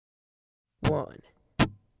1,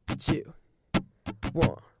 2,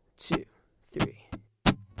 1, 2, 3.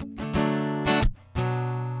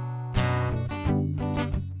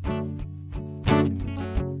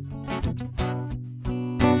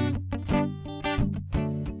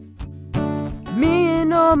 Me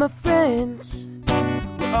and all my friends,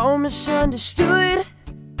 we're all misunderstood.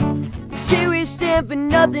 They say we stand for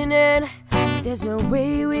nothing and there's no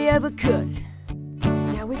way we ever could.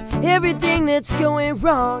 Now with everything that's going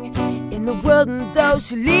wrong in the world and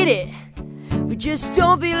those who lead it, we just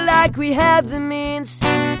don't feel like we have the means to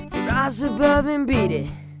rise above and beat it.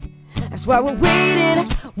 That's why we're waiting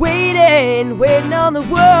on the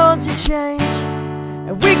world to change.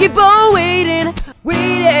 And we keep on waiting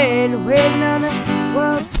on the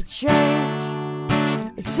world to change.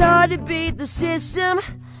 It's hard to beat the system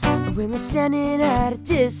when we're standing at a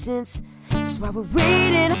distance. That's why we're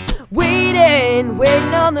waiting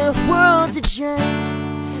on the world to change.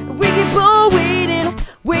 And we keep on waiting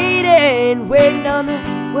on the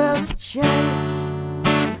world to change.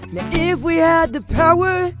 Now if we had the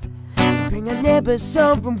power to bring our neighbors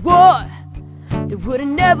home from war, they would've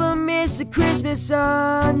never missed a Christmas,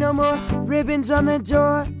 no more ribbons on the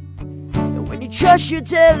door. And when you trust your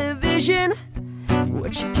television,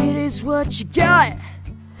 what you get is what you got.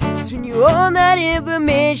 'Cause when you own that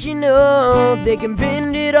information, oh, they can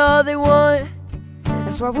bend it all they want.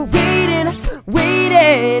 That's why we're waiting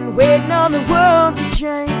on the world to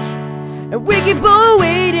change. And we keep on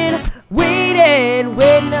waiting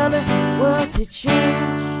on the world to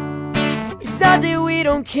change. It's not that we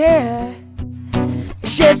don't care,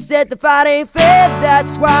 it's just that the fight ain't fair.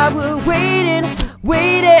 That's why we're waiting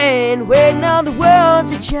on the world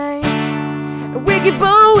to change. And we keep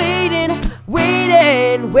on waiting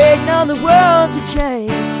on the world to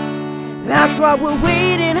change. That's why we're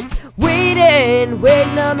waiting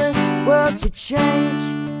on the world to change.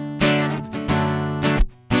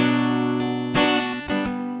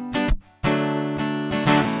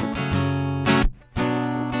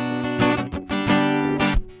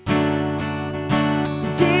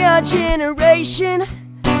 Someday our generation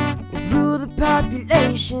will rule the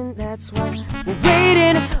population. That's why we're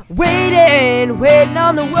waiting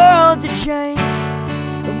on the world to change.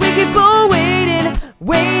 And we keep on waiting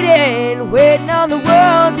on the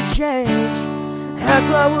world to change. That's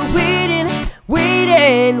why we're waiting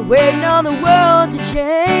on the world to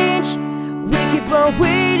change. We keep on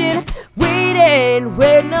waiting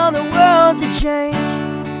on the world to change.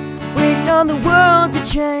 Waiting on the world to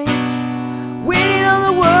change. Waiting on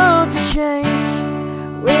the world to change.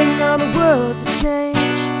 Waiting on the world to change.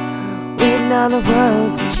 Waiting on the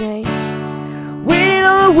world to change. Waiting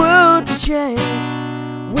on the world to change.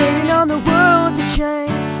 Waiting on the world to change.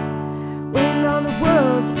 Waiting on the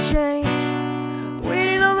world to change.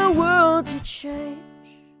 Waiting on the world to change.